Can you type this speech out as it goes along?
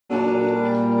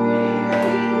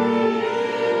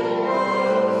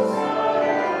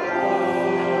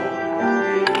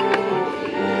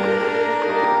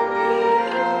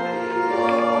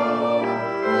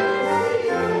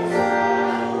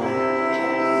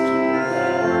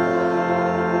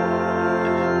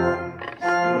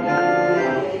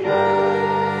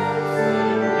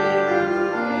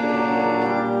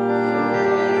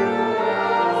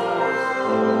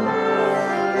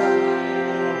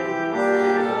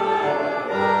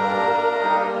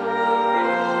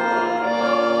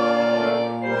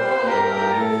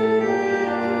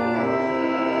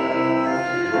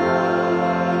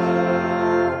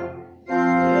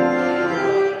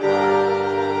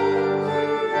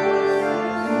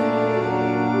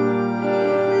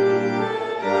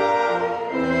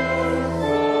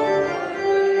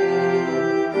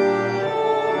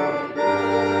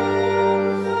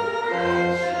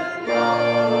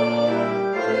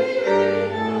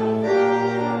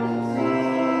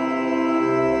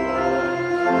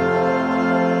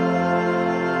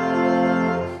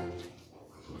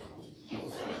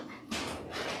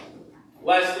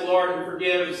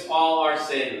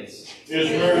His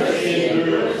mercy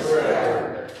endures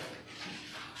forever.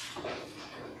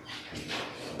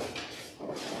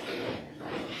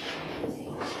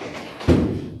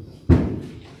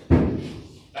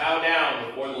 Bow down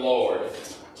before the Lord.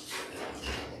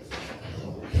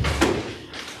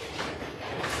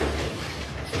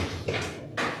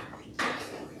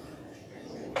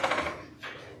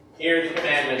 Hear the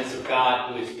commandments of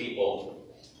God to his people.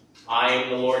 I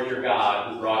am the Lord your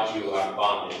God who brought you out of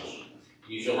bondage.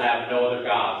 You shall have no other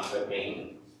gods but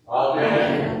me.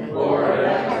 Amen. Lord,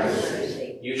 have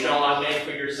mercy. You shall not make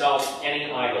for yourself any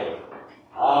idol.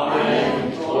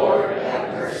 Amen. Lord,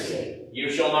 have mercy. You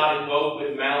shall not invoke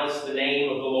with malice the name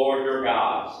of the Lord your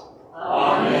God.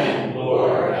 Amen.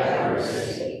 Lord, have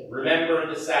mercy.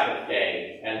 Remember the Sabbath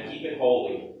day and keep it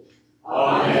holy.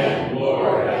 Amen.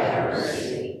 Lord, have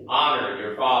mercy. Honor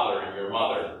your father and your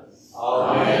mother.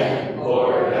 Amen.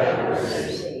 Lord, have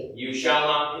mercy. You shall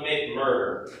not commit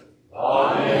murder.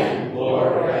 Amen.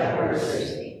 Lord, have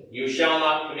mercy. You shall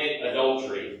not commit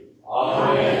adultery.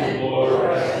 Amen.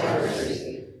 Lord, have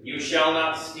mercy. You shall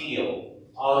not steal.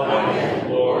 Amen.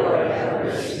 Lord, have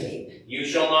mercy. You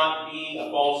shall not be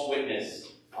a false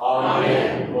witness.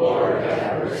 Amen. Lord,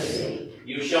 have mercy.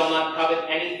 You shall not covet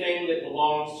anything that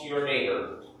belongs to your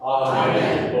neighbor.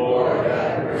 Amen. Lord,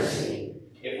 have mercy.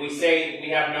 If we say that we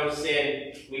have no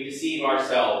sin, we deceive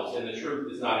ourselves, and the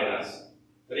truth is not in us.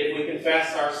 But if we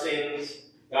confess our sins,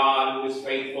 God, who is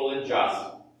faithful and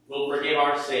just, will forgive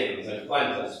our sins and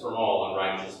cleanse us from all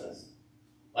unrighteousness.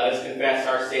 Let us confess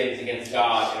our sins against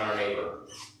God and our neighbor.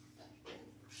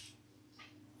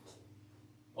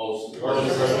 Most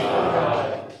merciful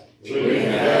God, we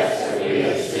confess that we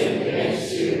have sinned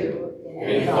against you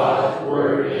in thought,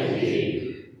 word, and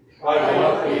deed, by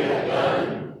what we have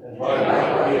done and by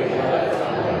what we have left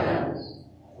undone.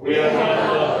 We have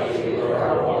not loved you with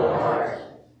our whole heart.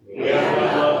 We have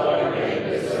not loved our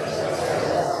neighbors as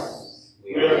ourselves.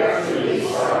 We are truly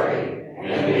sorry,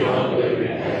 and we humbly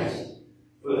repent.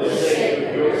 For the sake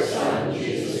of your Son,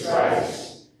 Jesus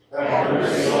Christ, have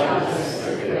mercy on us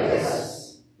and forgive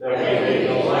us, that we may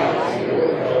delight in your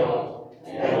will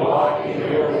and walk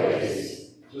in your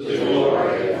ways, to the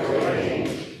glory of your name.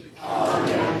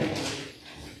 Amen.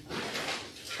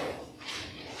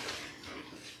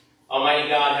 Almighty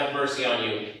God, have mercy on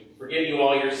you. Forgive you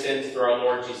all your sins through our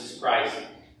Lord Jesus Christ.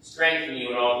 Strengthen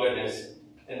you in all goodness,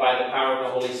 and by the power of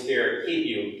the Holy Spirit, keep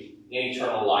you in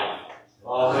eternal life.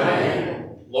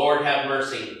 Amen. Lord, have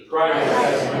mercy. Christ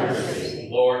have mercy.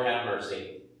 Lord, have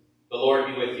mercy. The Lord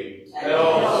be with you. And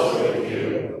also with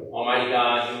you. Almighty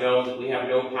God, you know that we have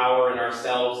no power in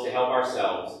ourselves to help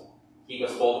ourselves. Keep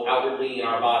us both outwardly in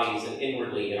our bodies and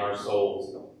inwardly in our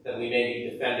souls, that we may be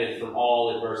defended from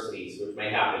all adversities which may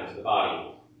happen to the body,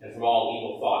 and from all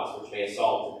evil thoughts which may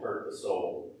assault and hurt the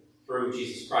soul. Through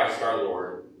Jesus Christ our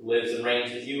Lord, who lives and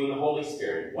reigns with you in the Holy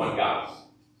Spirit, one God,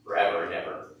 forever and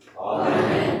ever.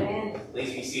 Amen.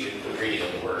 Please be seated for the reading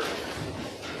of the Word.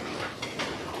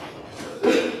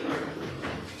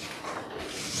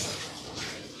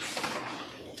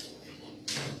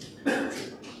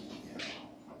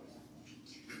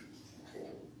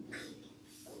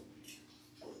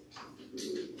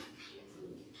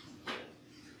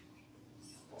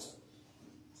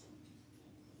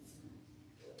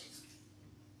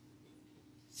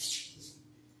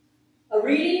 A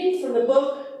reading from the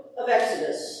book of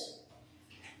Exodus.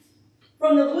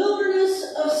 From the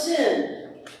wilderness of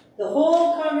Sin, the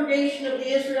whole congregation of the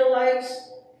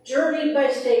Israelites journeyed by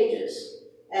stages,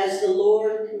 as the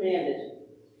Lord commanded.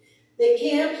 They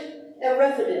camped at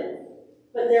Rephidim,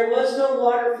 but there was no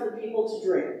water for the people to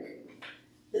drink.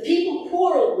 The people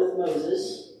quarreled with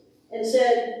Moses and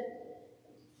said,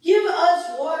 "Give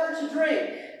us water to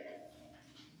drink."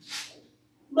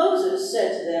 Moses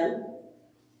said to them,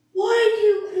 "Why do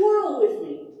you quarrel with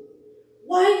me?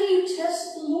 Why do you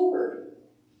test the Lord?"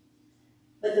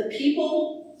 But the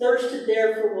people thirsted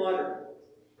there for water,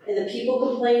 and the people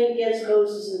complained against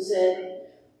Moses and said,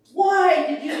 "Why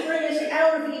did you bring us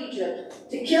out of Egypt?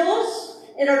 To kill us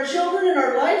and our children and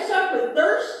our livestock with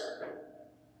thirst?"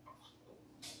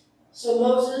 So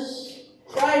Moses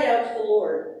cried out to the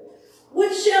Lord,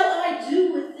 "What shall I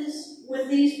do with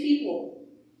these people?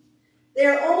 They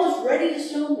are almost ready to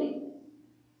stone me."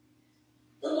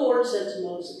 The Lord said to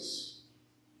Moses,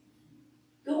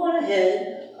 "Go on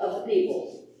ahead of the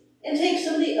people and take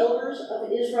some of the elders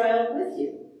of Israel with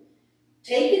you.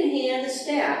 Take in hand the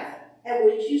staff at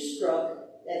which you struck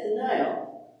at the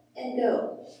Nile, and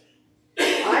go.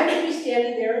 I will be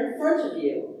standing there in front of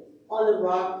you on the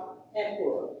rock at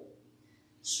Horeb.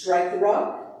 Strike the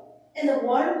rock, and the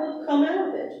water will come out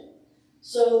of it,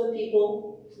 so the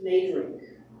people may drink."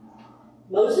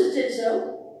 Moses did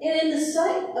so, and in the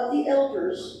sight of the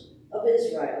elders of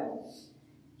Israel,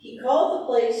 he called the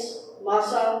place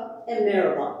Massah and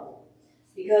Meribah,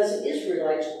 because the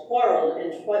Israelites quarreled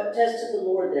and tested the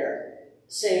Lord there,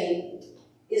 saying,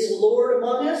 "Is the Lord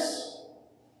among us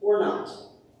or not?"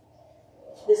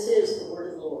 This is the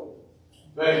word of the Lord.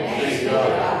 Thanks be to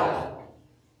God.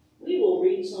 We will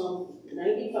read Psalm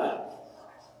 95.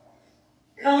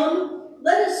 Come,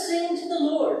 let us sing to the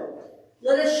Lord.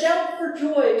 Let us shout for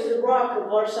joy to the rock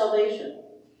of our salvation.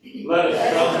 Let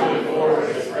us come before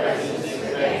his presence in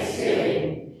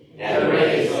thanksgiving, and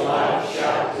raise a loud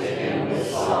shout to him with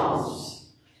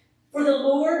psalms. For the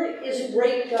Lord is a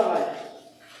great God,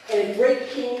 and a great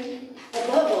King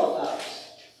above all gods.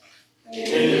 In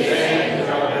his hands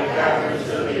are the caverns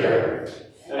of the earth,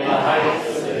 and the heights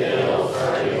of the hills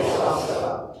are his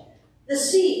also. The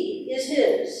sea is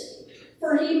his,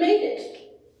 for he made it,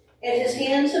 and his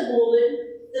hands have molded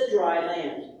the dry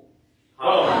land.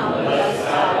 Come, let us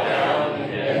bow down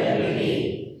and bend the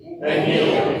knee, and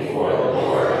kneel before the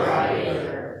Lord our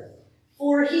Maker.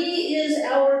 For he is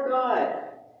our God,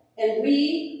 and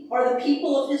we are the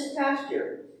people of his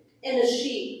pasture, and the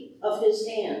sheep of his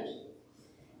hand.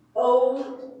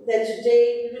 Oh, that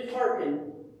today we would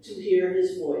hearken to hear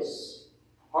his voice.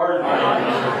 Harden not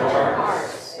our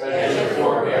hearts, as your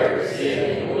forebears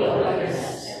did in the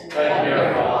wilderness, at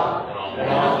Meribah, and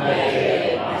on the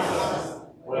day of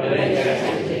Massah, when they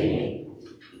tempted me.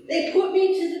 They put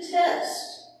me to the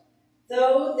test,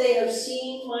 though they have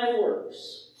seen my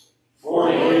works.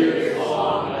 40 years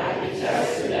long I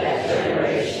detested that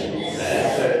generation, and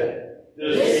said,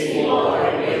 "This people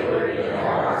are wayward in their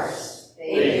hearts.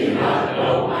 They do not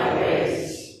know my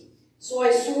ways." So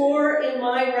I swore in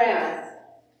my wrath,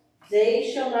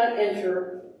 they shall not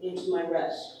enter into my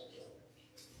rest.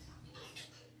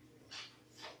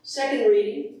 Second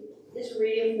reading is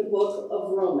reading from the book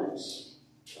of Romans.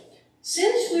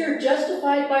 Since we are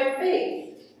justified by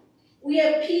faith, we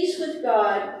have peace with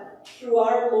God through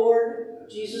our Lord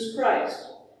Jesus Christ,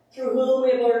 through whom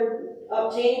we have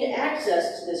obtained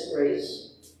access to this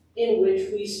grace in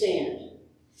which we stand.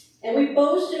 And we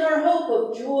boast in our hope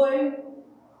of joy.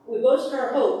 We boast in our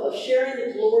hope of sharing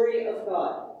the glory of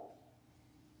God.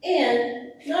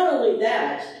 And not only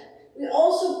that, we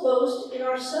also boast in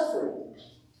our suffering.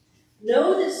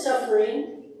 Know that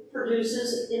suffering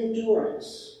produces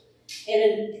endurance,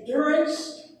 and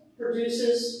endurance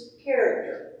produces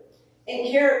character, and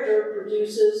character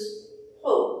produces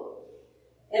hope.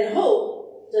 And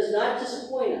hope does not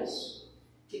disappoint us,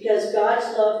 because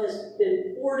God's love has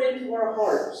been poured into our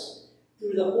hearts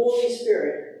through the Holy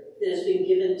Spirit that has been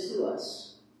given to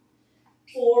us.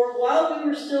 For while we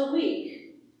were still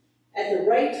weak, at the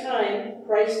right time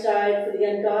Christ died for the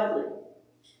ungodly.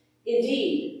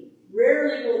 Indeed,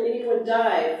 rarely will anyone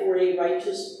die for a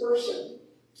righteous person,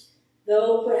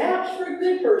 though perhaps for a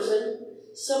good person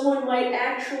someone might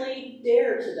actually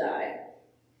dare to die.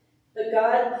 But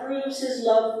God proves his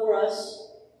love for us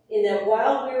in that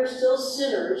while we were still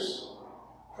sinners,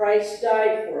 Christ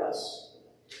died for us.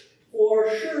 More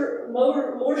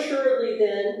surely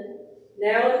then,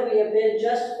 now that we have been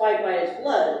justified by his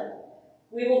blood,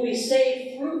 we will be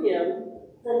saved through him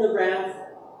from the wrath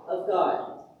of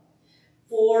God.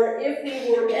 For if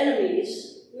we were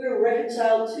enemies, we were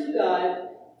reconciled to God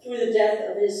through the death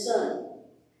of his Son.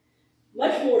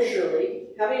 Much more surely,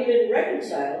 having been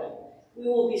reconciled, we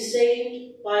will be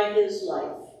saved by his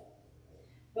life.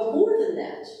 But more than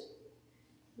that,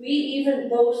 we even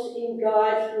boast in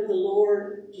God through the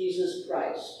Lord Jesus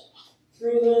Christ,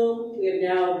 through whom we have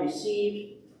now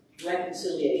received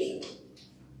reconciliation.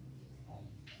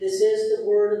 This is the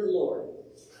word of the Lord.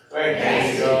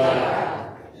 Thanks be to God.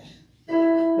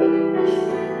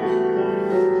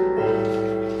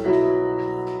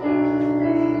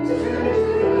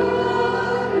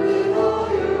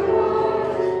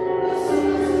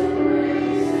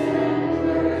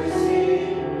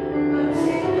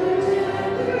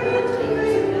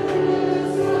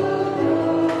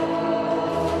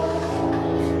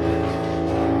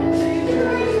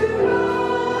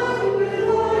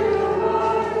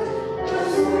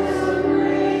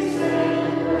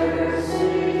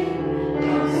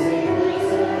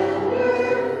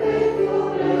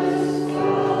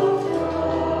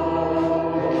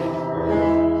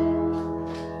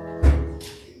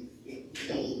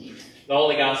 The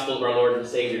Holy Gospel of our Lord and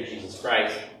Savior Jesus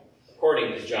Christ,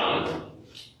 according to John.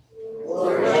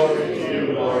 Glory to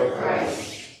you, Lord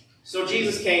Christ. So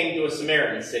Jesus came to a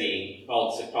Samaritan city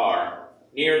called Sychar,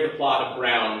 near the plot of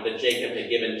ground that Jacob had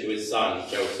given to his son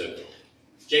Joseph.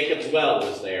 Jacob's well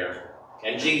was there,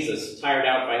 and Jesus, tired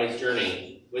out by his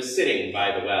journey, was sitting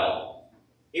by the well.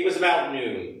 It was about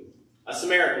noon. A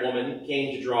Samaritan woman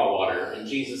came to draw water, and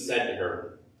Jesus said to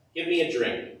her, "Give me a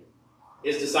drink."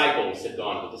 His disciples had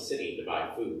gone to the city to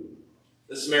buy food.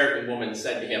 The Samaritan woman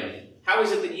said to him, "How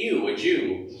is it that you, a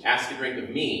Jew, ask a drink of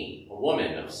me, a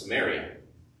woman of Samaria?"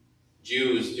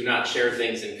 Jews do not share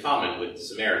things in common with the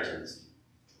Samaritans.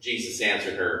 Jesus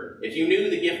answered her, "If you knew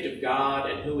the gift of God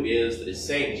and who it is that is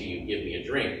saying to you, 'Give me a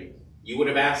drink,' you would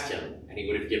have asked him, and he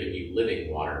would have given you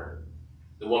living water."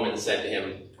 The woman said to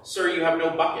him, "Sir, you have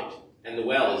no bucket, and the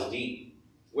well is deep.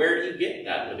 Where do you get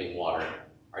that living water?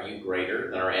 Are you greater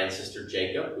than our ancestor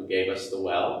Jacob, who gave us the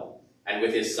well, and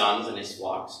with his sons and his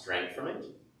flocks drank from it?"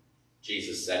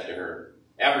 Jesus said to her,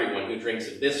 "Everyone who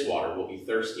drinks of this water will be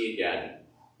thirsty again,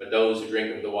 but those who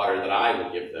drink of the water that I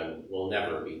will give them will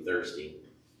never be thirsty.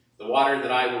 The water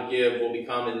that I will give will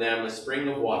become in them a spring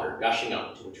of water gushing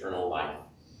up to eternal life."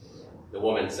 The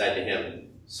woman said to him,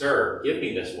 "Sir, give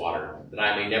me this water, that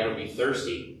I may never be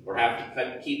thirsty or have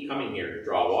to keep coming here to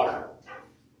draw water."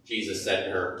 Jesus said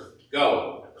to her,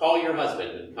 "Go, call your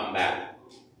husband and come back."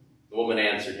 The woman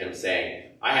answered him,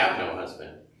 saying, "I have no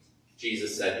husband."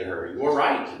 Jesus said to her, "You are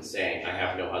right in saying, 'I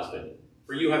have no husband,'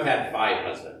 for you have had 5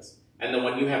 husbands, and the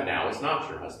one you have now is not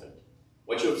your husband.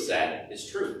 What you have said is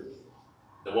true."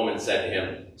 The woman said to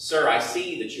him, "Sir, I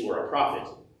see that you are a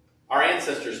prophet. Our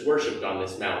ancestors worshipped on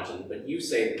this mountain, but you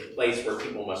say that the place where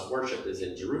people must worship is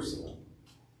in Jerusalem."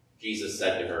 Jesus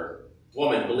said to her,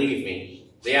 "Woman, believe me,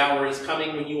 the hour is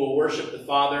coming when you will worship the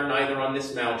Father neither on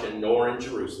this mountain nor in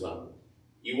Jerusalem.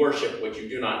 You worship what you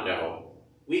do not know.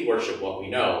 We worship what we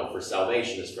know, for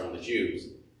salvation is from the Jews.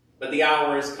 But the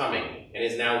hour is coming, and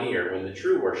is now here, when the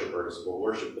true worshippers will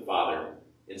worship the Father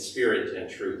in spirit and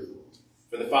truth.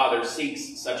 For the Father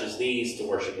seeks such as these to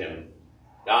worship him.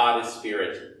 God is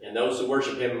spirit, and those who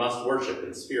worship him must worship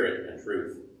in spirit and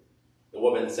truth." The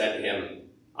woman said to him,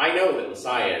 "I know that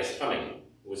Messiah is coming,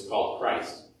 who is called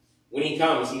Christ. When he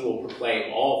comes, he will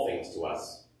proclaim all things to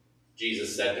us."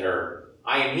 Jesus said to her,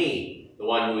 "I am he, the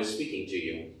one who is speaking to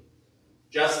you."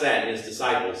 Just then his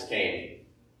disciples came.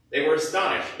 They were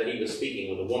astonished that he was speaking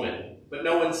with a woman, but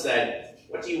no one said,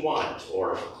 "What do you want?"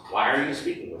 or "Why are you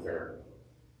speaking with her?"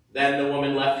 Then the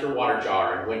woman left her water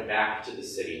jar and went back to the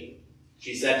city.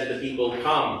 She said to the people,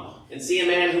 "Come and see a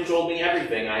man who told me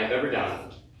everything I have ever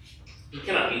done. He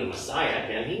cannot be the Messiah,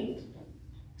 can he?"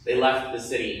 They left the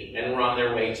city and were on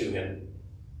their way to him.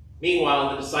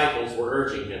 Meanwhile, the disciples were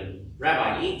urging him,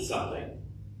 "Rabbi, eat something."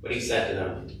 But he said to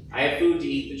them, "I have food to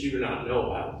eat that you do not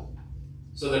know about."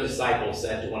 So the disciples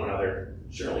said to one another,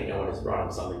 "Surely no one has brought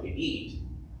him something to eat."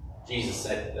 Jesus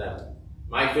said to them,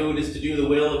 "My food is to do the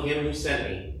will of him who sent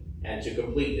me, and to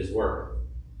complete his work.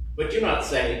 But do you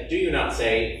not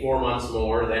say, 4 months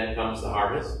more, then comes the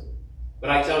harvest? But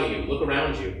I tell you, look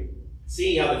around you.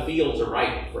 See how the fields are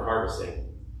ripe for harvesting.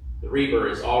 The reaper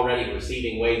is already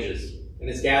receiving wages, and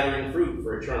is gathering fruit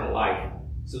for eternal life,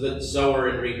 so that the sower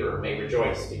and reaper may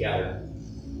rejoice together.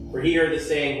 For here the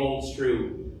saying holds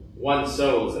true, one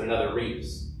sows and another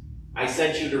reaps. I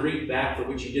sent you to reap that for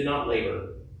which you did not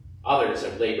labor. Others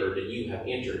have labored, and you have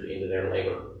entered into their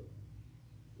labor."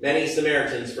 Many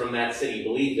Samaritans from that city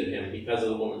believed in him because of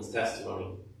the woman's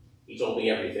testimony. "He told me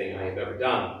everything I have ever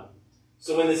done."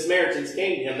 So when the Samaritans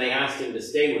came to him, they asked him to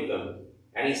stay with them,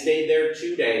 and he stayed there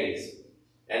 2 days.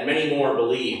 And many more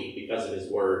believed because of his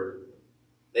word.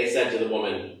 They said to the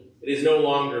woman, "It is no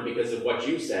longer because of what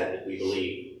you said that we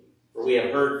believe, for we have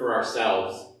heard for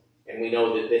ourselves, and we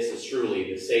know that this is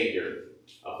truly the Savior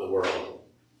of the world."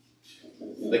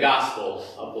 The Gospel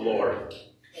of the Lord.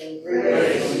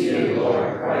 Praise to you,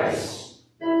 Lord Christ.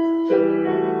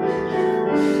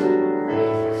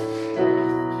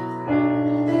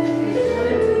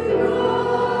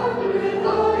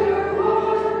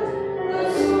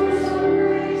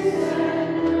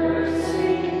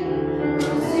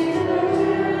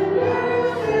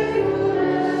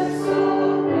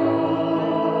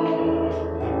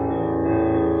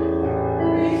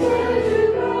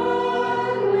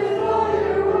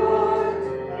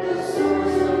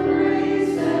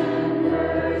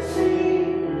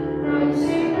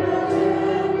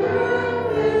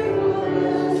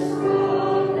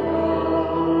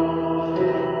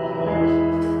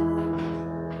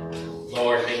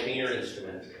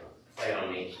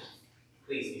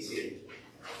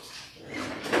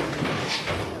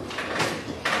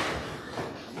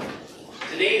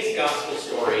 Today's gospel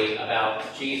story about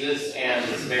Jesus and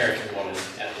the Samaritan woman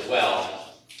at the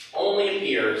well only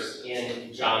appears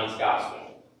in John's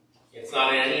gospel. It's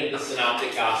not in any of the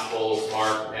synoptic gospels,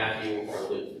 Mark, Matthew, or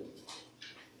Luke.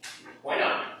 Why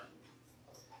not?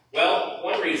 Well,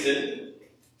 one reason,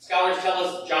 scholars tell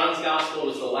us John's gospel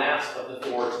was the last of the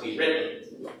 4 to be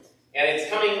written. And it's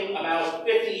coming about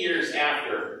 50 years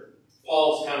after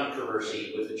Paul's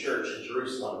controversy with the church in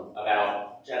Jerusalem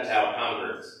about Gentile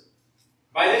converts.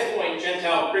 By this point,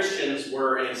 Gentile Christians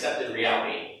were an accepted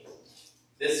reality.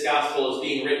 This gospel is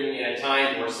being written in a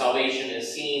time where salvation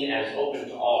is seen as open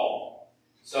to all.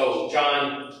 So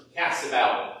John casts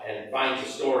about and finds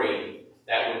a story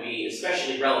that would be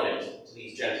especially relevant to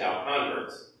these Gentile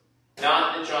converts.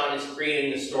 Not that John is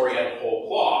creating the story out of whole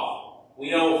cloth. We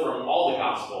know from all the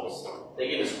Gospels, they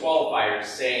give us qualifiers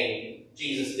saying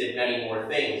Jesus did many more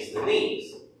things than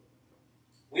these.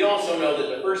 We also know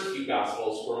that the first few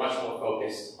Gospels were much more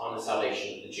focused on the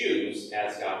salvation of the Jews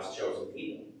as God's chosen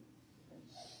people.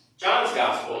 John's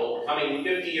Gospel, coming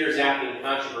 50 years after the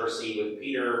controversy with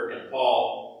Peter and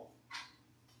Paul,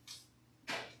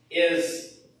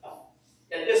 is,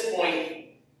 at this point,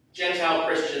 Gentile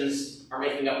Christians are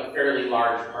making up a fairly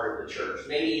large part of the church,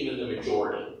 maybe even the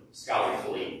majority, scholars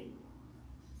believe.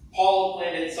 Paul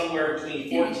planted somewhere between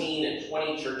 14 and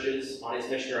 20 churches on his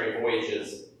missionary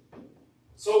voyages.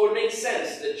 So it would make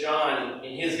sense that John,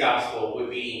 in his gospel, would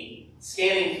be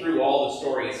scanning through all the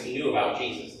stories he knew about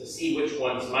Jesus to see which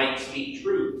ones might speak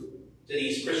truth to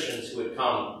these Christians who had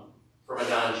come from a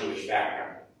non-Jewish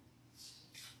background.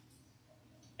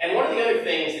 And one of the other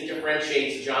things that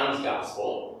differentiates John's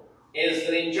gospel is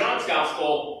that in John's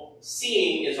gospel,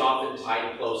 seeing is often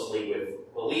tied closely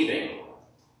with believing.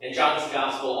 In John's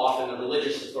gospel, often the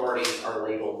religious authorities are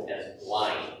labeled as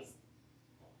blind.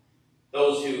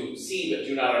 Those who see but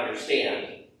do not understand.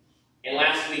 In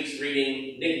last week's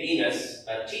reading, Nicodemus,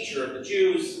 a teacher of the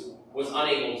Jews, was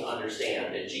unable to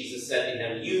understand. And Jesus said to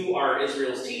him, "You are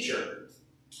Israel's teacher.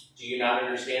 Do you not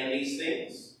understand these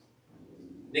things?"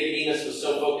 Nicodemus was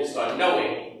so focused on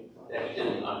knowing that he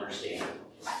didn't understand.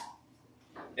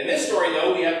 In this story,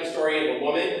 though, we have the story of a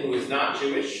woman who is not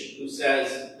Jewish, who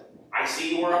says, "I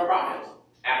see you are a prophet,"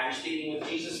 after speaking with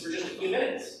Jesus for just a few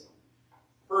minutes.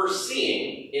 Her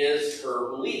seeing is her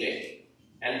believing,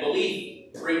 and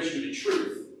belief brings you to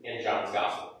truth in John's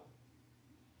Gospel.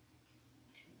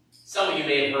 Some of you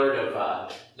may have heard of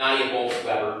Nadia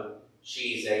Bolz-Weber.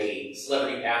 She's a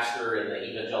celebrity pastor in the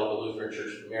Evangelical Lutheran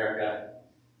Church of America.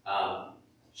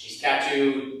 She's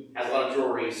tattooed, has a lot of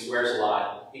jewelry, swears a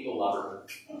lot. People love her.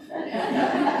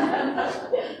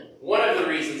 One of the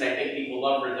reasons I think people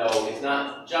love her, though, is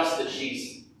not just that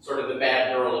she's sort of the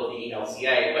bad girl of the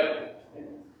ELCA, but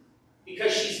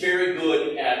because she's very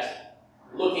good at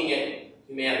looking at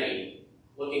humanity,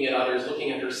 looking at others,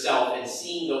 looking at herself, and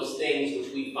seeing those things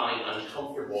which we find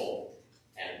uncomfortable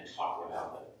and talking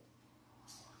about them.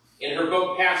 In her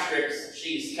book, Pastrix,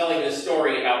 she's telling this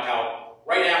story about how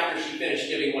right after she finished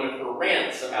giving one of her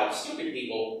rants about stupid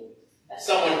people,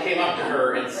 someone came up to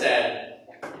her and said,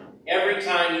 "Every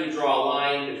time you draw a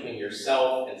line between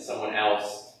yourself and someone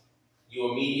else, you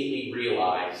immediately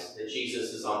realize that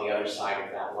Jesus is on the other side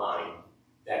of that line,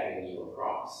 beckoning you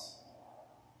across."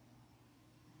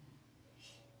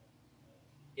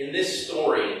 In this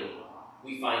story,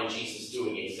 we find Jesus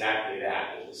doing exactly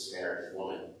that with the Samaritan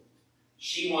woman.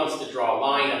 She wants to draw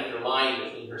line after line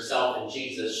between herself and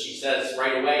Jesus. She says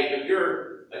right away, "But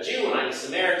you're a Jew and I'm a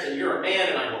Samaritan. You're a man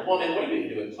and I'm a woman. What have you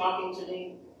been doing, talking to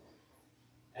me?"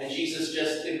 And Jesus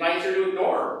just invites her to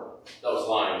ignore those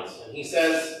lines. And he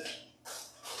says,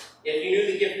 "If you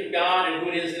knew the gift of God and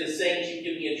who it is that is saying to you,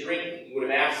 'Give me a drink,' you would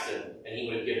have asked him, and he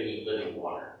would have given you living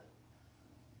water."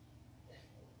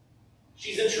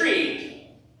 She's intrigued.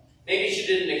 Maybe she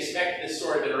didn't expect this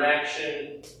sort of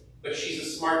interaction, but she's a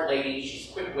smart lady.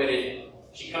 She's quick-witted.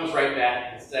 She comes right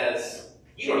back and says,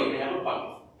 "You don't even have a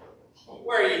bucket.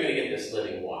 Where are you going to get this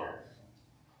living water?"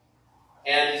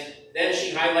 And then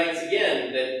she highlights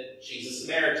again that she's a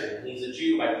Samaritan and he's a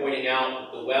Jew by pointing out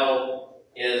that the well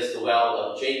is the well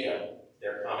of Jacob,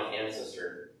 their common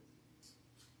ancestor.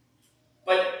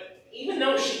 But even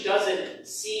though she doesn't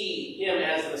see him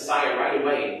as the Messiah right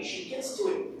away, she gets to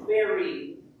it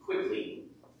very quickly.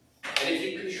 And if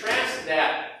you contrast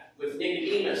that with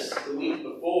Nicodemus the week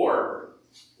before,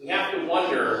 we have to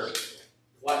wonder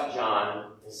what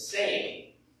John is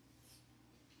saying.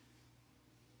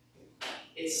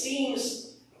 It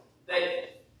seems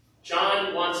that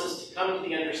John wants us to come to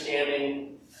the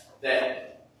understanding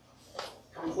that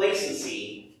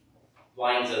complacency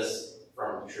blinds us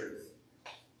from the truth.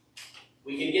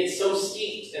 We can get so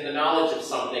steeped in the knowledge of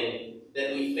something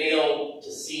that we fail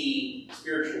to see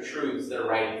spiritual truths that are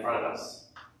right in front of us.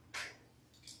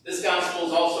 This gospel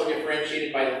is also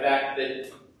differentiated by the fact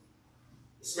that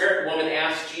the Samaritan woman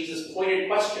asks Jesus pointed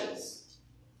questions,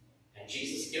 and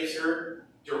Jesus gives her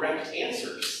direct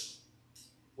answers,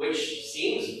 which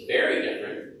seems very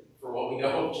different from what we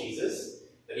know of Jesus,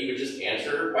 that he would just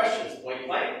answer her questions point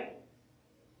blank.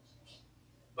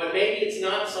 But maybe it's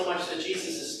not so much that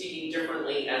Jesus is speaking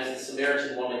differently as the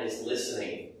Samaritan woman is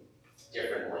listening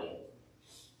differently.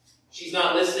 She's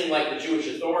not listening like the Jewish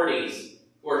authorities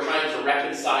who are trying to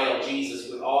reconcile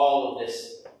Jesus with all of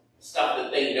this stuff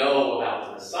that they know about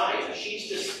the Messiah. She's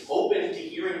just open to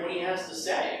hearing what he has to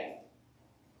say.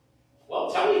 Well,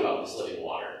 tell me about this living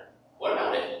water. What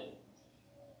about it?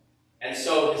 And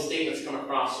so his statements come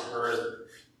across to her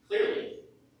clearly.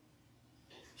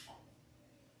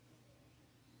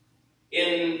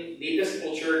 In the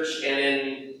Episcopal Church and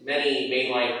in many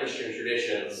mainline Christian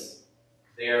traditions,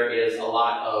 there is a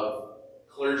lot of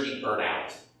clergy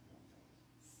burnout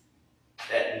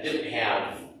that we didn't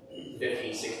have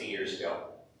 50, 60 years ago.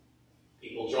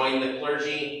 People join the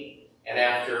clergy, and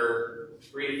after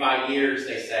 3 to 5 years,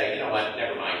 they say, you know what,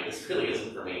 never mind, this really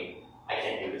isn't for me. I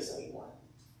can't do this anymore.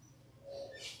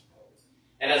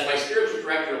 And as my spiritual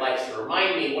director likes to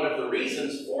remind me, one of the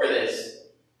reasons for this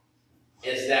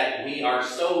is that we are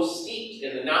so steeped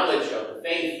in the knowledge of the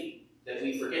faith that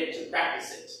we forget to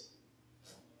practice it.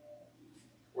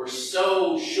 We're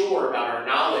so sure about our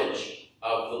knowledge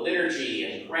of the liturgy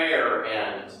and prayer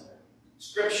and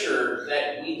Scripture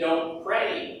that we don't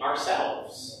pray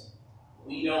ourselves.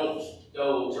 We don't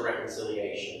go to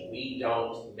reconciliation. We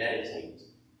don't meditate.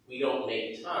 We don't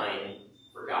make time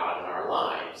for God in our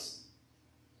lives.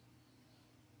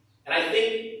 And I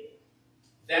think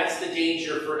that's the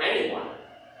danger for anyone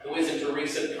who isn't a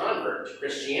recent convert to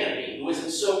Christianity, who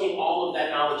isn't soaking all of that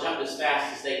knowledge up as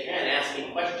fast as they can,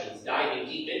 asking questions, diving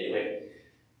deep into it.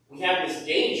 We have this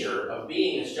danger of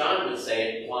being, as John would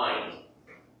say, blind.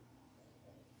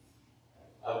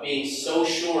 Of being so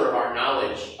sure of our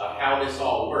knowledge of how this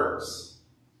all works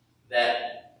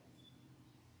that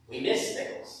we miss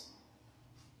things.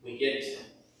 We get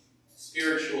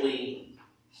spiritually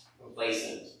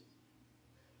complacent.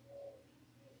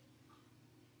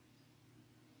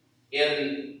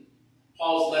 In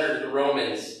Paul's letter to the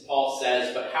Romans, Paul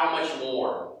says, but how much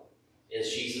more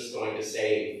is Jesus going to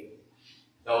save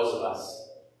those of us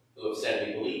who have said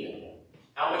we believe in him?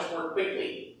 How much more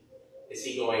quickly is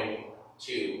he going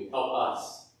to help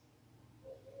us?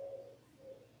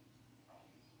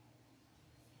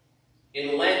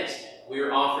 In Lent, we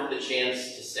are offered the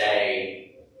chance to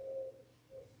say,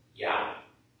 yeah,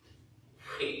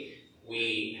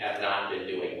 we have not been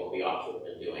doing what we ought to have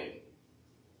been doing.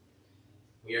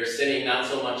 We are sinning not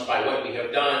so much by what we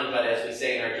have done, but as we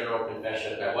say in our general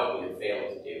confession, by what we have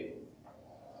failed to do.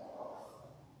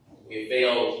 We have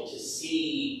failed to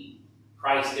see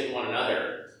Christ in one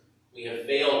another. We have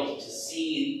failed to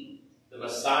see the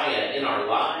Messiah in our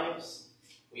lives.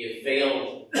 We have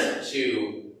failed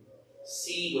to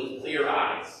see with clear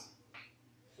eyes.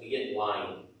 We get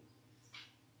blind.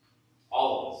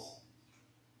 All of us.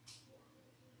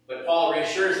 But Paul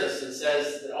reassures us and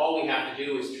says that all we have to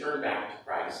do is turn back to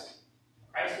Christ.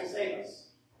 Christ will save us.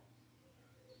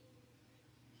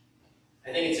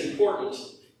 I think it's important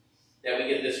that we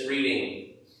get this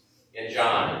reading in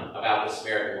John about the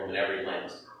Samaritan woman every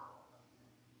Lent,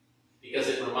 because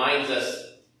it reminds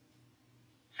us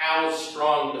how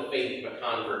strong the faith of a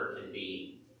convert can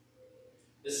be.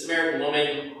 The Samaritan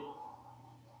woman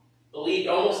believed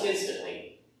almost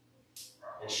instantly,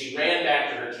 and she ran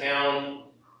back to her town.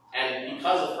 And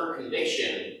because of her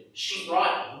conviction, she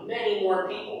brought many more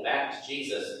people back to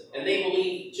Jesus, and they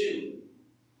believed too.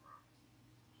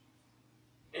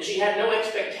 And she had no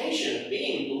expectation of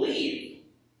being believed.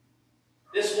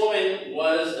 This woman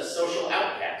was a social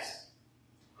outcast.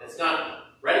 It's not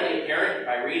readily apparent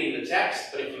by reading the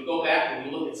text, but if you go back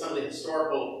and you look at some of the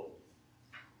historical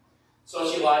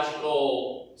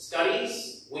sociological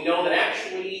studies, we know that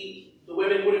actually the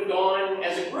women would have gone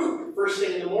as a group first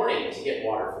thing in the morning to get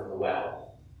water from the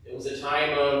well. It was a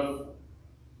time of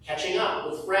catching up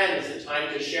with friends, a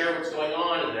time to share what's going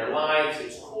on in their lives.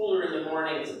 It's cooler in the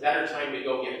morning. It's a better time to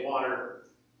go get water.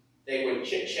 They would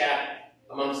chit-chat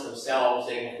amongst themselves.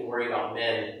 They didn't have to worry about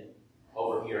men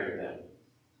overhearing them.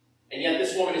 And yet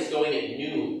this woman is going at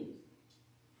noon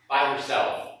by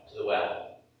herself to the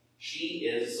well. She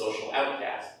is a social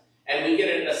outcast. And we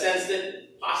get a sense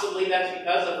that possibly that's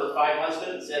because of her 5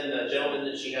 husbands and the gentleman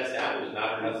that she has now who's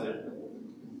not her husband.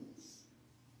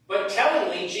 But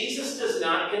tellingly, Jesus does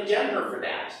not condemn her for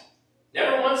that.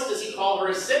 Never once does he call her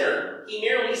a sinner. He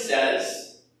merely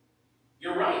says,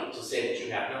 you're right to say that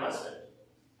you have no husband.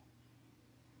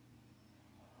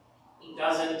 He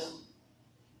doesn't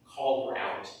call her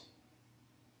out.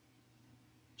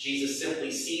 Jesus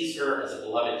simply sees her as a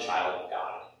beloved child of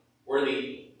God,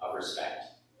 worthy of respect.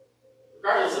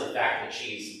 Regardless of the fact that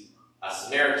she's a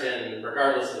Samaritan,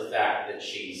 regardless of the fact that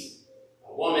she's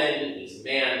a woman and he's a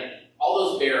man, All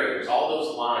those barriers, all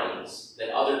those lines that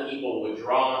other people would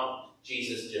draw,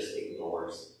 Jesus just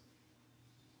ignores.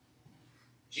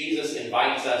 Jesus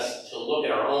invites us to look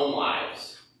at our own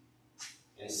lives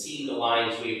and see the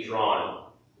lines we've drawn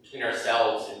between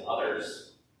ourselves and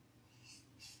others,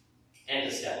 and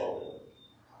to step over them.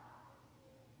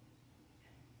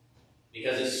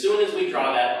 Because as soon as we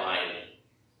draw that line,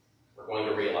 we're going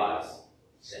to realize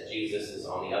that Jesus is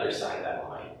on the other side of that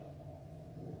line,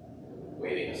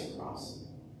 waving us across.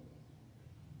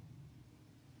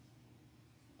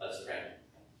 Let's pray.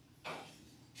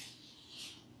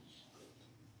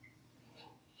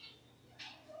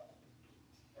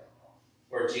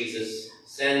 Lord Jesus,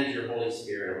 send your Holy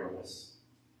Spirit among us.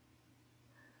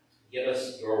 Give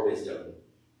us your wisdom.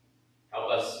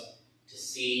 Help us to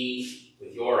see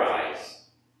with your eyes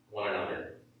one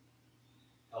another.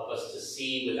 Help us to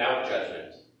see without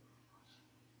judgment,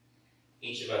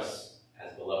 each of us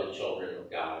as beloved children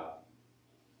of God.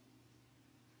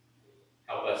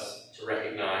 Help us to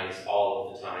recognize all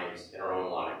of the times in our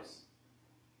own lives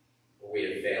where we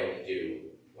have failed to do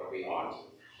what we ought,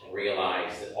 and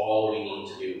realize that all we need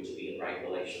to do to be in right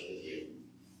relation with you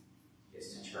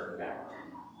is to turn back.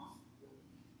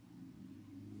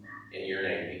 In your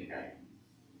name we pray.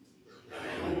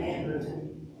 Amen.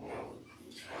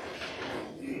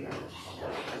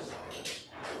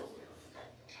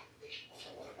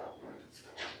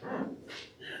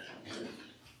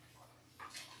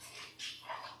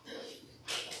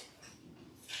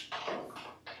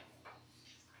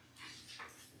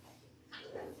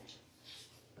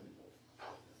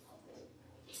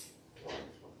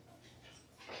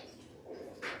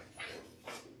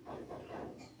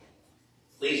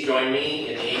 Please join me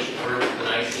in the ancient words of the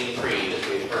Nicene Creed as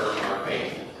we affirm our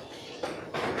faith.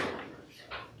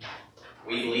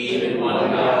 We believe in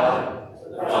one God,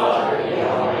 the Father, the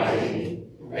Almighty,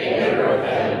 maker of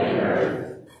heaven and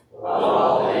earth, of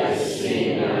all that is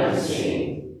seen and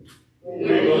unseen. We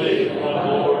believe in one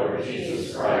Lord,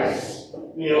 Jesus Christ,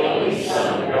 the only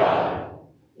Son of God,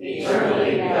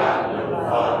 eternally begotten of the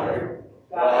Father,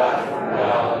 God from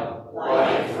God,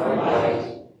 light from light,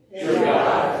 true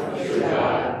God from true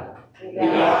God,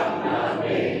 begotten, not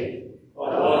made,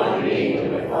 but one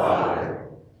being with the Father.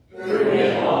 Through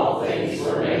him all things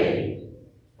were made.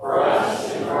 For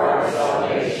us and for our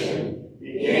salvation,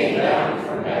 he came down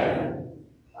from heaven.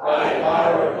 By the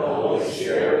power of the Holy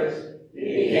Spirit, he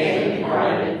became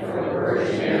incarnate from the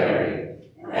Virgin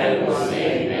Mary, and was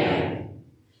made man.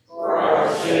 For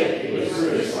our sake he was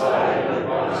crucified under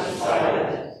Pontius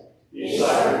Pilate. He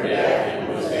suffered death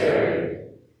and was buried.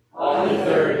 On the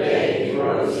third day he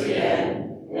rose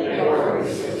again, in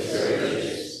accordance with the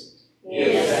Scriptures. He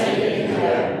ascended into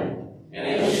heaven,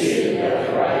 and is seated at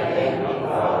the right hand of the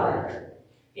Father.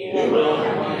 He will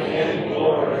come again in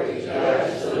glory to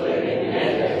judge the living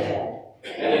and the dead,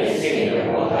 and his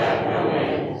kingdom will have no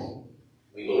end.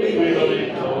 We believe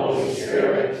in the Holy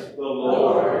Spirit, the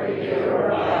Lord and giver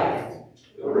of life,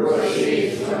 who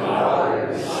proceeds from the Father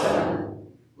and the Son.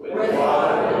 With the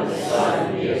Father and the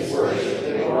Son he is worshipped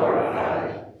and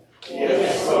glorified. He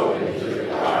has spoken through the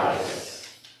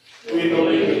prophets. We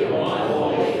believe in one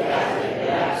holy Catholic and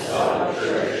Apostolic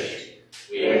Church.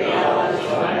 We acknowledge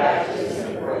one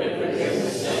baptism for the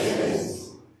forgiveness of sins.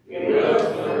 We look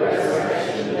for the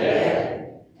resurrection of the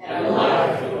dead and the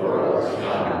life of the world to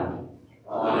come.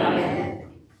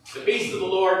 Amen. The peace of the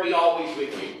Lord be always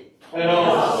with you. And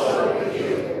also with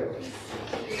you.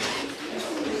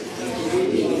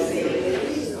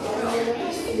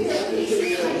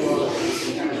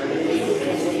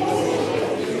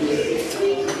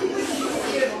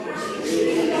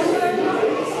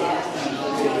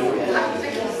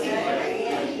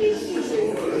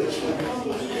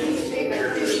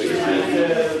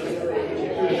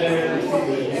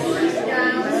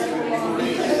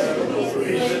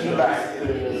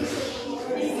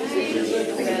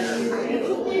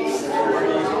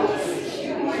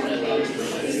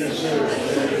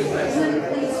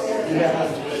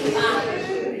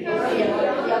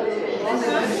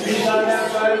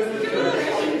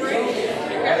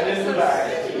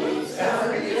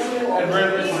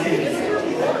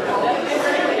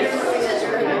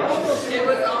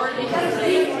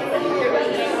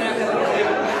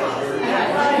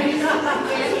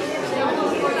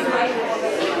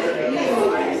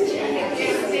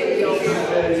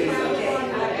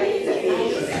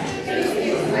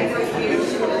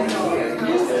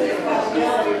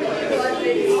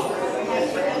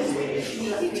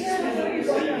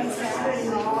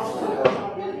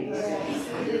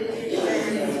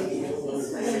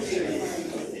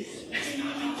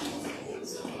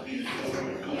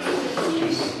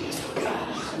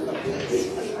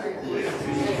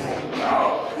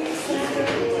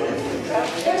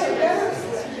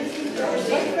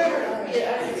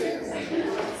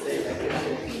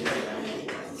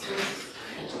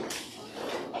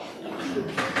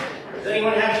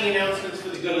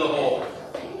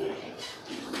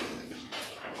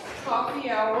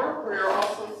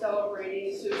 also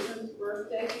celebrating Susan's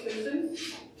birthday. Susan is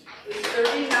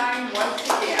 39 once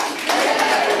again.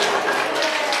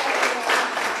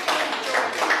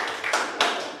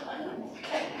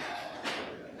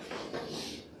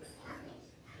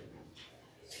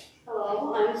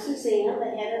 Hello, I'm Suzanne,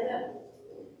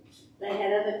 the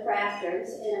head of the crafters,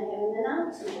 and I have an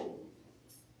announcement.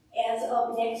 As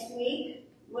of next week,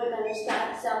 we're going to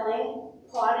start selling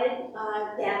potted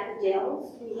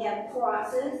daffodils. We have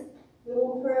crosses,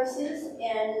 little purses,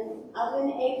 and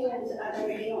oven aprons are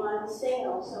going to be on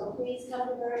sale. So please come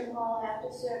to Burton Hall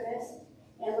after service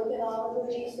and look at all the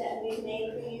goodies that we've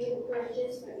made for you to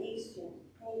purchase for Easter.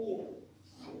 Thank you.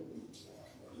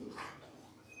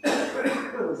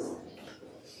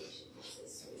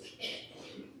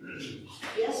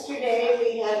 Yesterday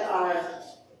we had our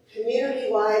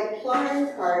community-wide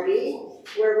Plarn party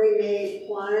where we made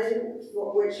Plarn,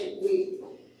 which we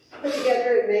put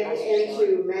together and made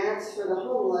into mats for the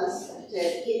homeless to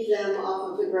keep them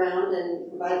off of the ground and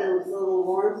provide them with a little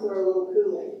warmth or a little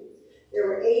cooling. There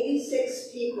were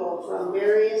 86 people from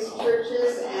various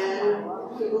churches and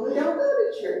people who don't go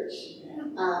to church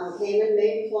came and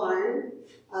made Plarn.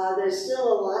 There's still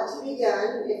a lot to be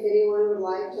done. If anyone would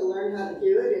like to learn how to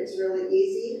do it, it's really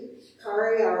easy.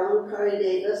 Kari, our own Kari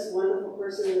Davis, wonderful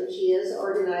person that she is,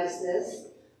 organized this.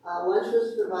 Lunch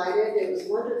was provided. It was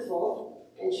wonderful.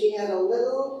 And she had a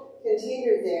little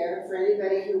container there for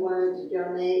anybody who wanted to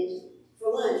donate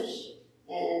for lunch.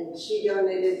 And she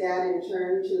donated that in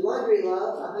turn to Laundry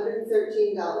Love,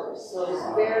 $113. So it was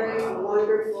a very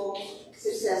wonderful,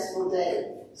 successful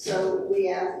day. So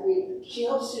she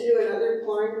hopes to do another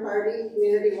Plarn party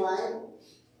community-wide,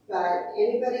 but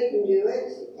anybody can do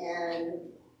it, and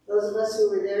those of us who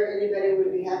were there, anybody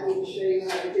would be happy to show you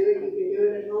how to do it. You can do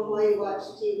it at home while you watch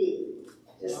TV.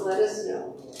 Just let us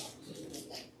know.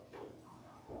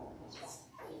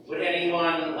 Would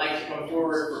anyone like to come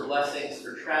forward for blessings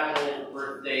for travel,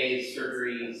 birthdays,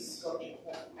 surgeries,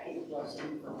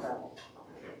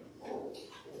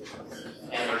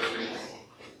 anniversaries?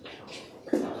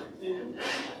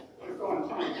 You're going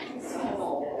fine.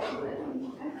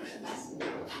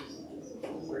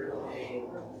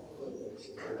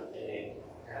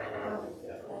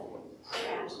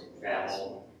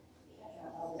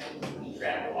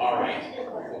 Travel. All right.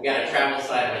 We've got a travel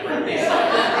side and a birthday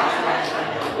side.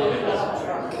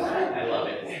 I love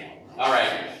it. All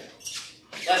right.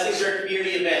 Blessings are a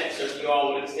community event, so if you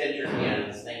all would extend your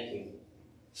hands, thank you.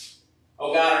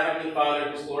 Oh God, our Heavenly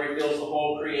Father, whose glory fills the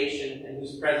whole creation and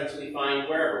whose presence we find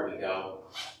wherever we go,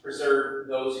 preserve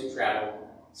those who travel,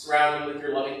 surround them with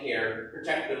your loving care,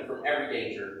 protect them from every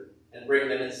danger, and bring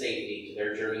them in safety to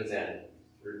their journey's end,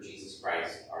 through Jesus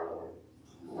Christ our Lord.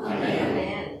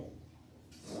 Amen.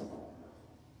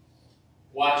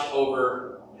 Watch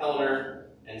over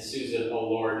Eleanor and Susan, O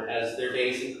Lord, as their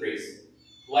days increase.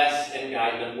 Bless and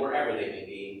guide them wherever they may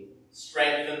be.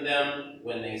 Strengthen them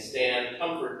when they stand.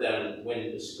 Comfort them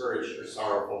when discouraged or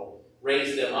sorrowful.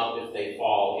 Raise them up if they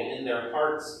fall. And in their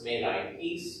hearts may thy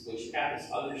peace, which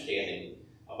passeth understanding,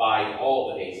 abide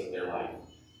all the days of their life.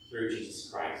 Through Jesus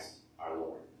Christ our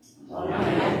Lord.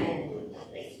 Amen.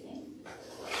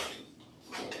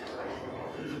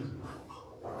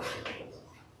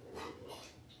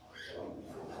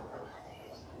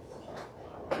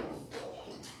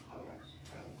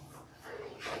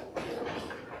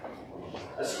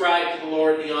 Ascribe to the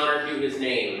Lord the honor due his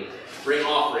name. Bring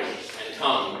offerings and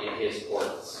come in his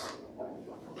courts.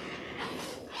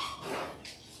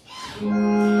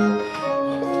 Amen.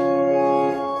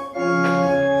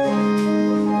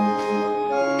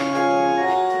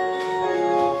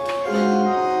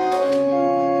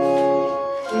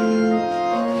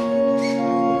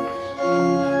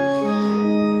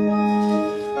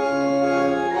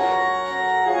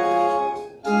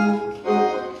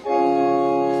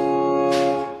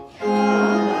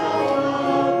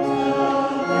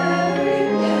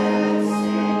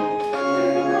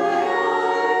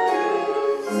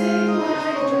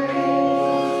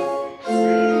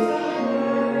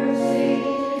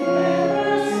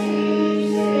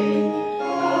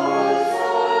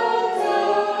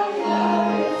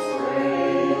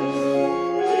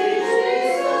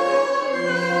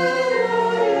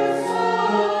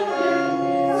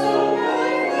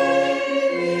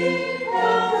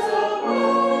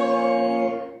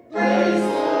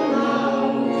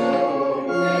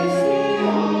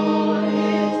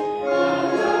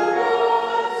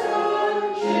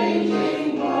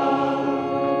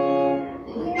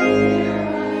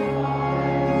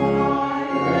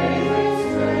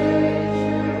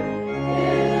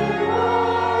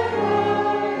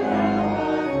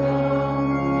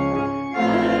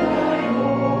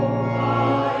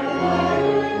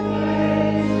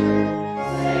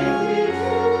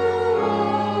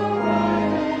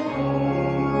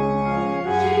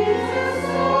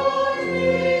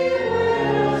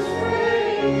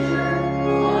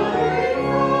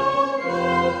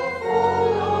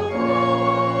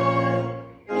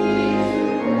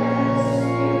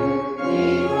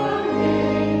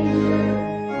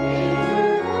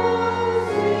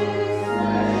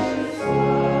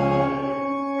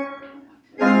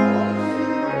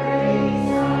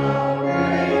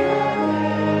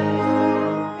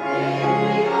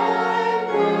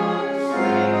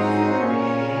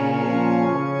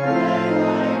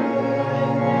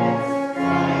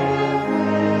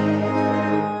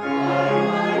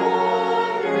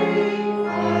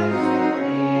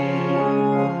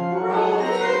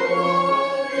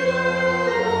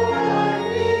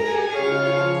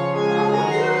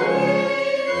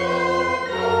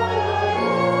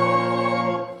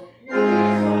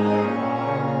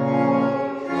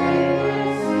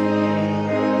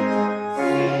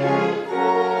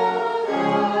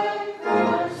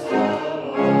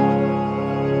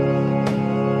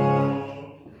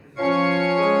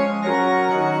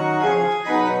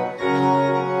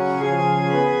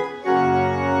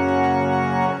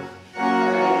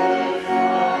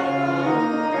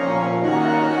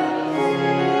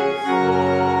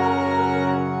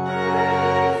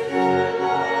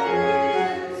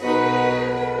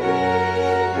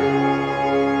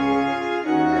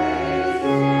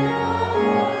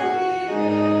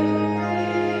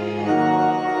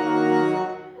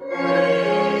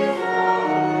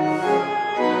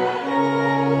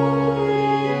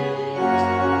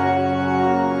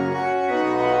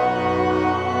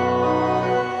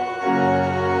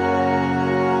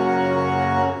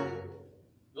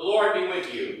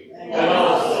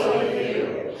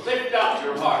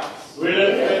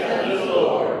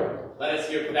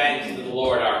 give thanks to the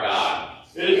Lord our God.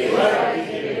 It is right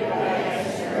to give you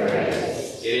thanks and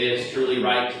praise. It is truly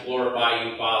right to glorify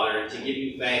you, Father, and to give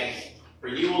you thanks. For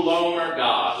you alone are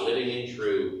God, living and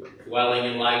true, dwelling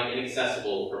in light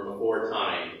inaccessible from before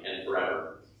time and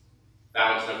forever.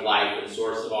 Fountain of life and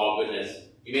source of all goodness,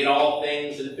 you made all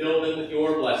things and filled them with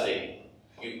your blessing.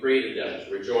 You created them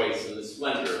to rejoice in the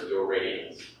splendor of your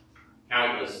radiance.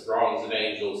 Countless throngs of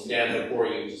angels stand before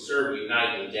you to serve you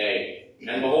night and day,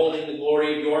 and beholding the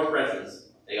glory of your presence,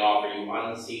 they offer you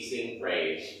unceasing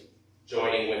praise.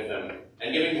 Joining with them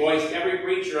and giving voice to every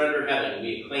creature under heaven,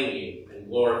 we acclaim you and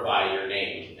glorify your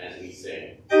name as we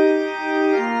sing.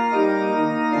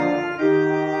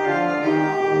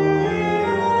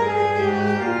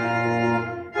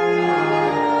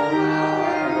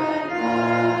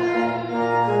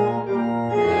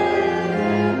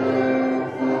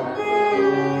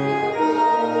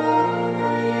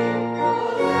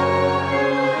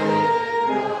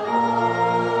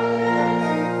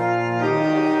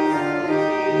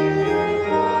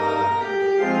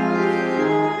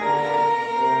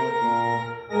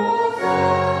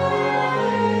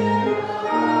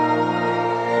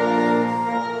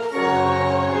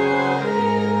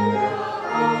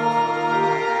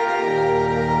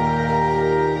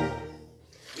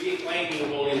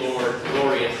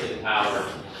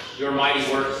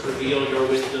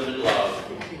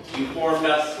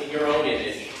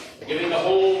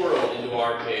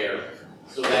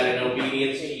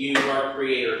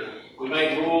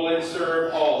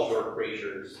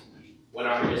 When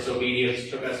our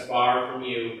disobedience took us far from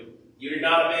you, you did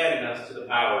not abandon us to the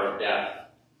power of death.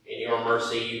 In your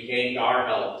mercy you came to our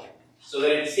help, so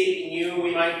that in seeking you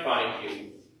we might find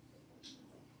you.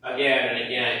 Again and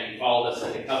again you called us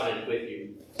into covenant with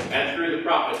you, and through the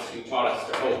prophets you taught us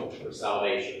to hope for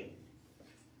salvation.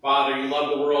 Father, you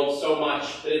loved the world so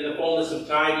much that in the fullness of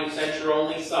time you sent your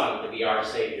only Son to be our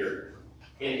Savior.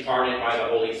 Incarnate by the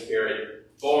Holy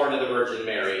Spirit, born of the Virgin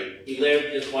Mary, he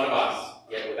lived as one of us,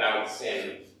 yet without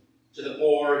sin. To the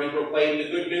poor he proclaimed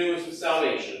the good news of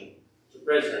salvation, to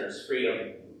prisoners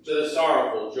freedom, to the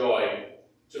sorrowful joy.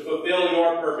 To fulfill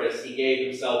your purpose he gave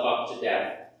himself up to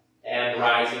death, and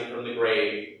rising from the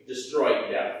grave,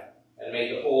 destroyed death, and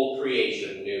made the whole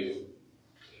creation new.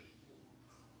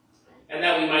 And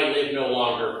that we might live no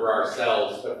longer for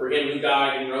ourselves, but for him who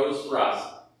died and rose for us,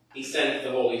 he sent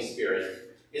the Holy Spirit,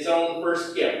 his own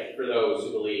first gift for those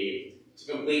who believe,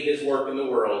 to complete his work in the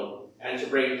world, and to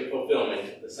bring to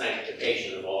fulfillment the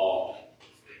sanctification of all.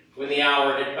 When the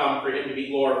hour had come for him to be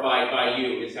glorified by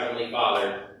you, his heavenly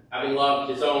Father, having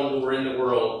loved his own who were in the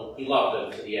world, he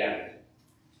loved them to the end.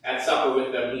 At supper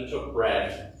with them he took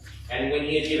bread, and when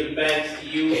he had given thanks to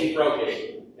you, he broke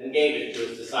it, and gave it to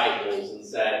his disciples, and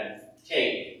said,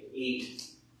 "Take, eat,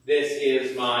 this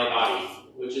is my body,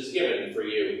 which is given for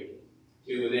you.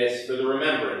 Do this for the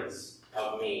remembrance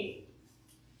of me."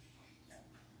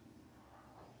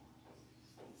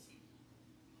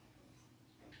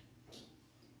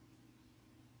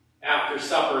 After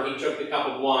supper, he took the cup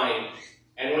of wine,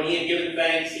 and when he had given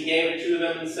thanks, he gave it to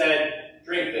them and said,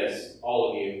 "Drink this, all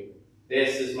of you.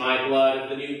 This is my blood of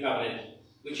the new covenant,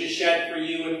 which is shed for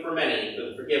you and for many for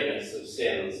the forgiveness of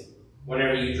sins.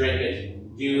 Whenever you drink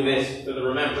it, do this for the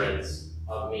remembrance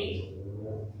of me."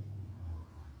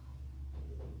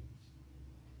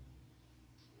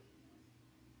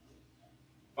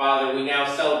 Father, we now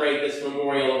celebrate this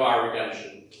memorial of our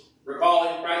redemption,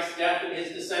 recalling Christ's death and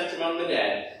his descent among the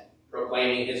dead,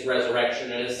 proclaiming his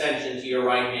resurrection and ascension to your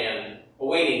right hand,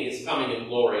 awaiting his coming in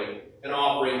glory, and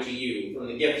offering to you, from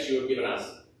the gifts you have given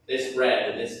us, this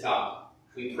bread and this cup.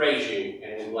 We praise you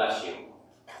and we bless you.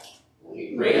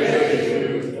 We praise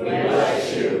you, we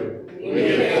bless you, we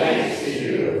give thanks to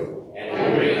you,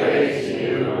 and we praise to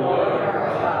you, Lord our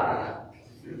God.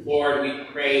 Lord, we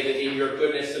pray that in your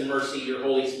goodness and mercy your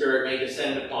Holy Spirit may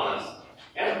descend upon us,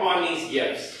 and upon these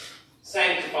gifts,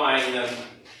 sanctifying them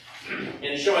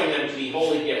and showing them to be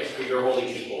holy gifts for your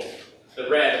holy people, the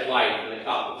bread of life and the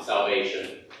cup of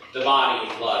salvation, the body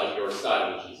and blood of your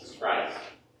Son, Jesus Christ.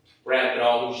 Grant that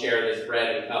all who share this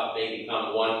bread and cup may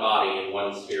become one body and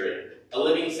one spirit, a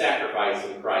living sacrifice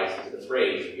in Christ to the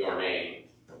praise of your name.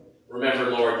 Remember,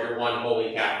 Lord, your one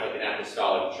holy Catholic and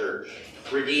Apostolic Church,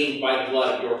 redeemed by the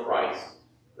blood of your Christ.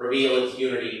 Reveal its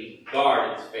unity,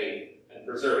 guard its faith, and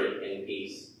preserve it in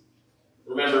peace.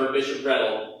 Remember Bishop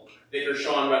Redell, Vicar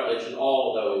Sean Rutledge, and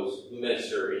all those who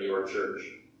minister in your church.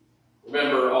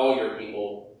 Remember all your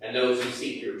people and those who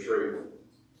seek your truth.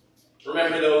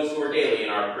 Remember those who are daily in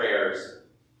our prayers: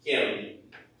 Kim,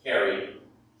 Carrie,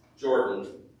 Jordan,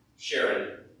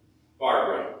 Sharon,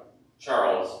 Barbara,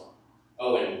 Charles,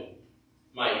 Owen,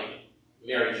 Mike,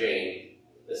 Mary Jane,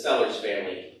 Sellers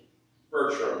family,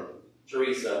 Bertram,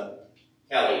 Teresa,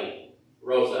 Kelly,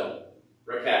 Rosa,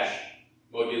 Rakesh,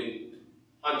 Modu,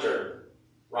 Hunter,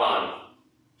 Ron,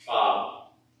 Bob,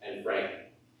 and Frank.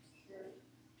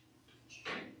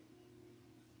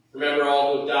 Remember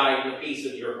all who have died in the peace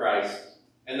of your Christ,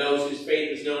 and those whose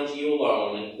faith is known to you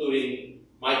alone, including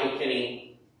Michael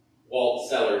Kinney, Walt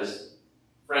Sellers,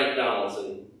 Frank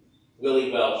Donaldson,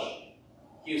 Willie Welch,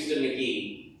 Houston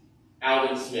McGee,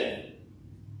 Alvin Smith,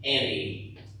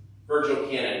 Andy, Virgil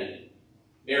Cannon,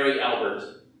 Mary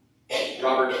Albert,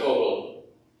 Robert Fogel,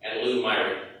 and Lou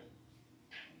Myrick.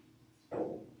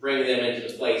 Bring them into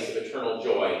the place of eternal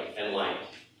joy and light.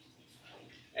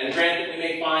 And grant that we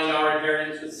may find our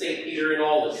inheritance with St. Peter and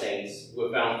all the saints who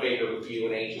have found favor with you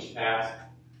in ages past.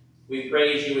 We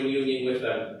praise you in union with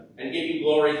them and give you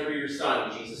glory through your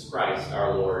Son, Jesus Christ,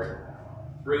 our Lord.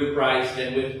 Through Christ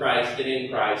and with Christ and in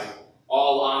Christ,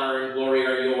 all honor and glory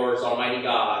are yours, Almighty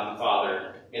God and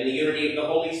Father, in the unity of the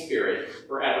Holy Spirit,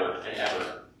 forever and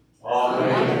ever.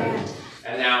 Amen.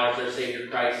 And now, as our Savior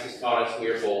Christ has taught us, we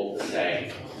are bold to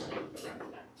say,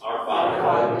 Our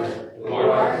Father, who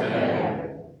art in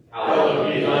heaven,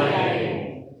 hallowed be thy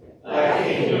name. Thy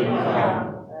kingdom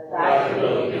come, thy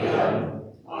will be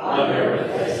done, on earth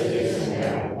as it is in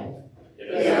heaven.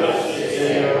 Give us this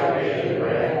day our daily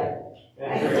bread,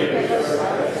 and forgive us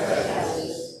our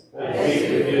trespasses, as we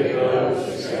forgive those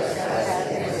who trespass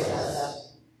against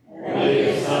us. And lead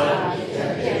us not into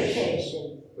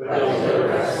temptation, but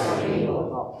deliver us from evil.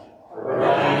 For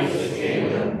thine is the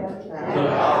kingdom, and the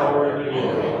power, and the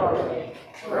glory,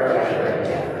 forever and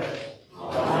ever.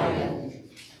 Amen.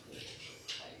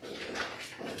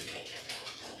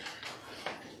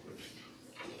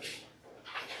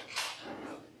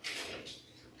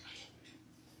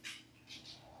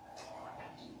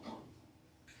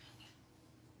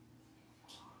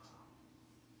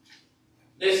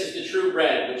 This is the true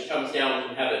bread which comes down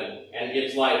from heaven and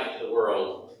gives life to the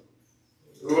world.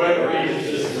 Whoever eats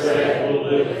this bread will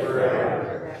live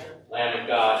forever. Lamb of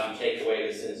God, you take away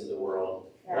the sins of the world.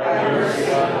 Have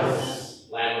mercy on us.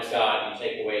 Lamb of God, you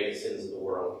take away the sins of the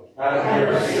world. Have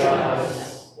mercy on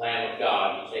us. Lamb of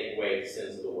God, you take away the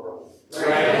sins of the world.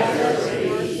 Grant us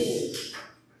your peace.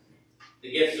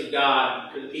 The gifts of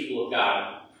God to the people of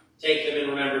God. Take them in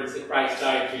remembrance that Christ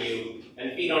died for you,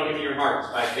 and feed on him in your hearts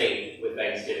by faith with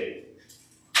thanksgiving.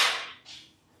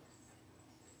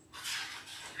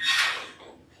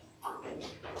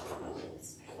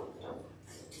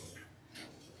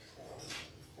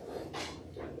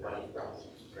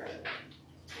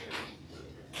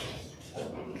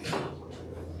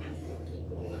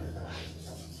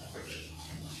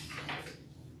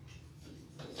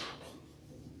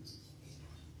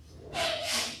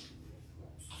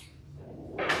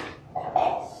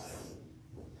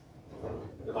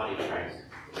 The body of Christ,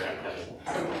 the bread of heaven.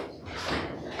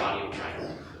 The body of Christ,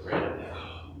 the bread of heaven.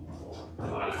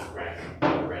 The body of Christ,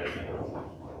 the bread of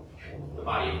heaven.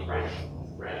 The body of Christ,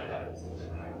 the bread of heaven.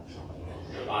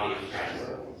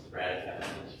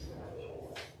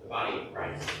 The body of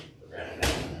Christ, the bread of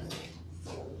heaven.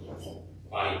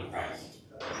 The body of Christ,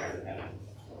 the bread of heaven.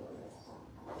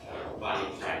 The body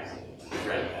of Christ, the bread of heaven. The body of Christ, the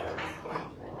bread of heaven.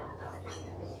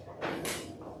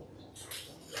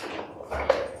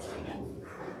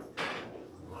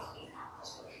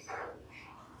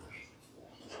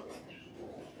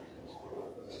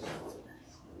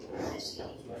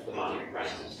 The body of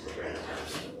Christ is the bread of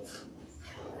heaven.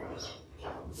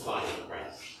 The body of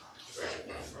Christ, the bread of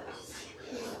heaven.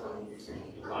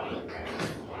 The body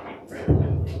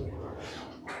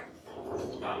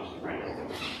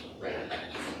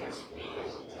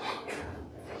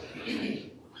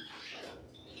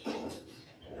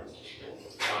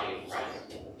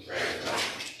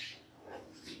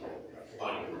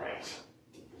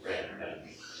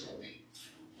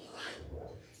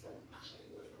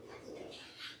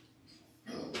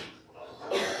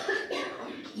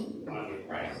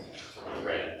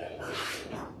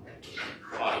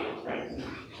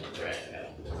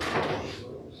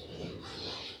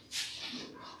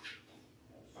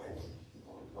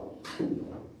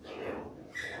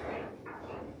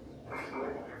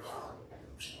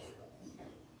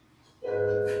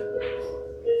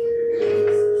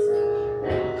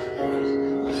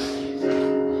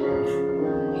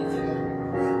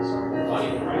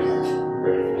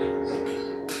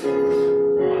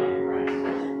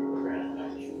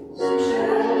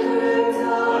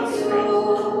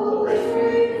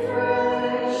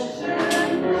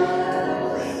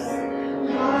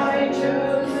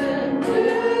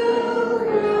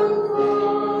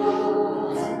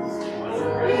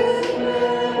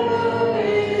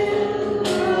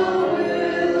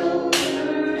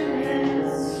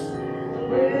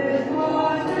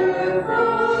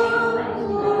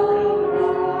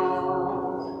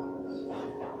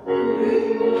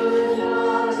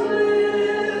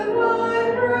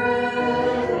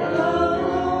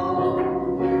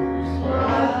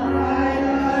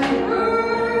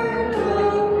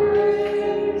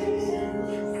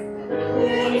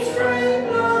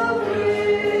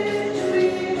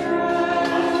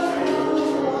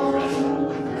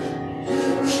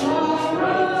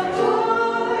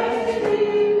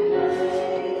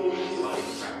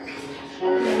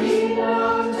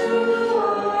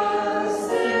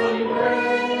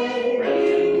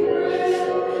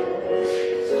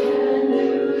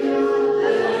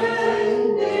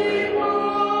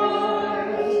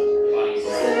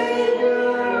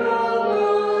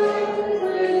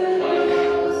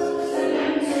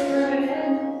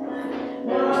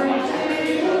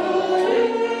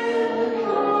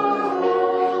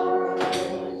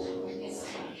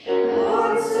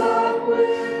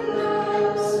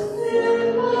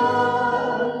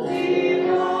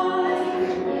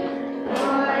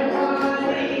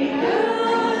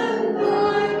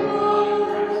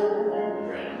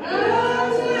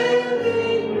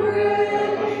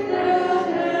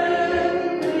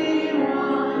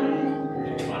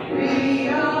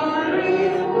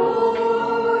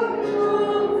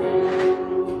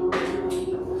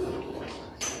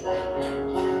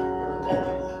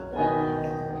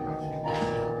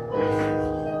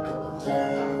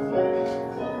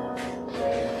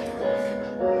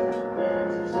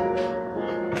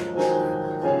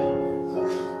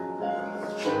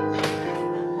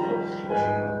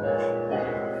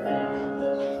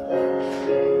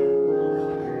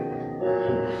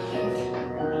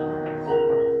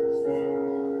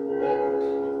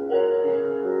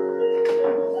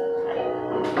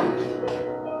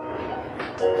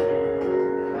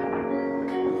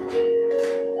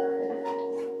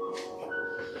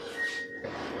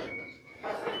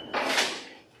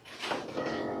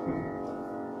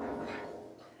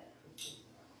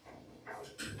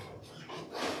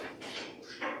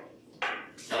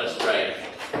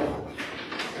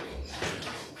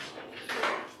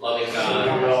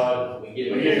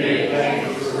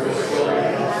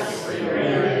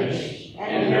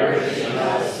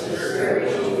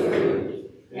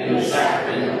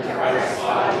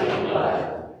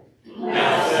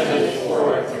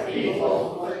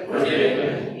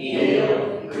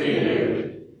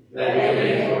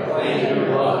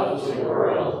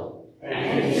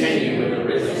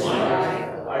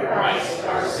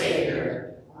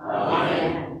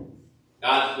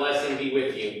be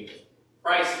with you.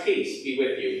 Christ's peace be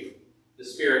with you. The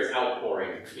Spirit's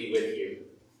outpouring be with you,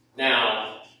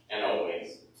 now and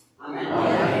always. Amen.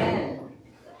 Amen.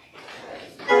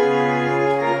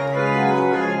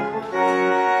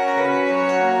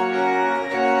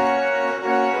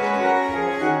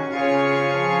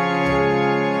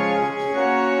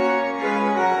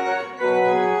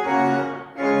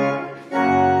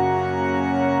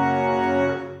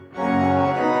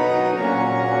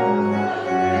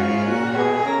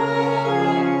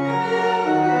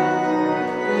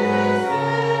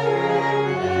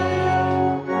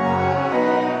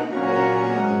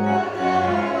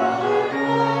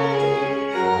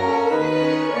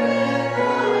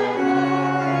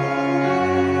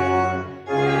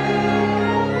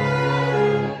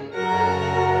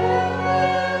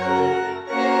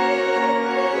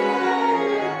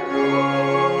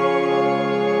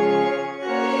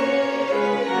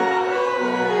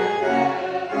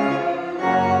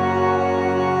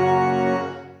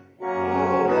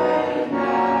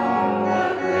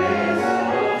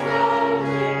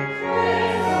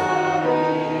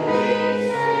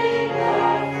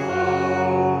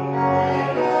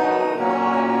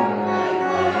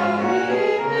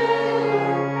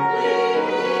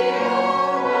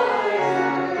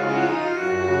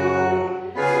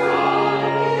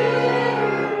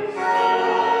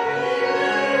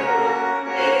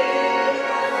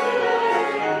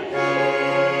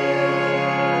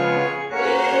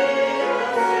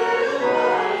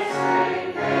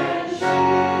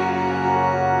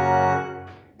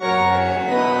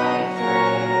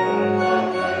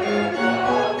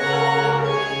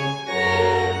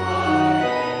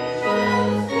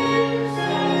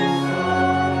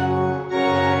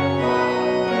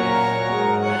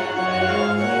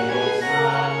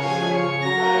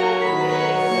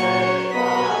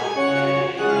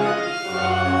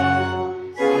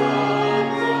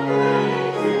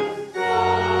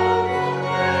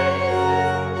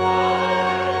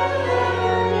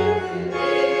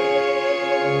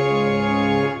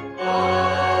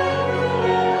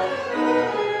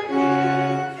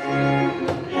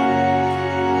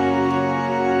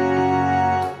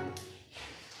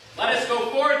 Let us go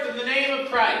forth in the name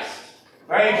of Christ.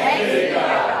 Thanks be to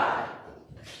God.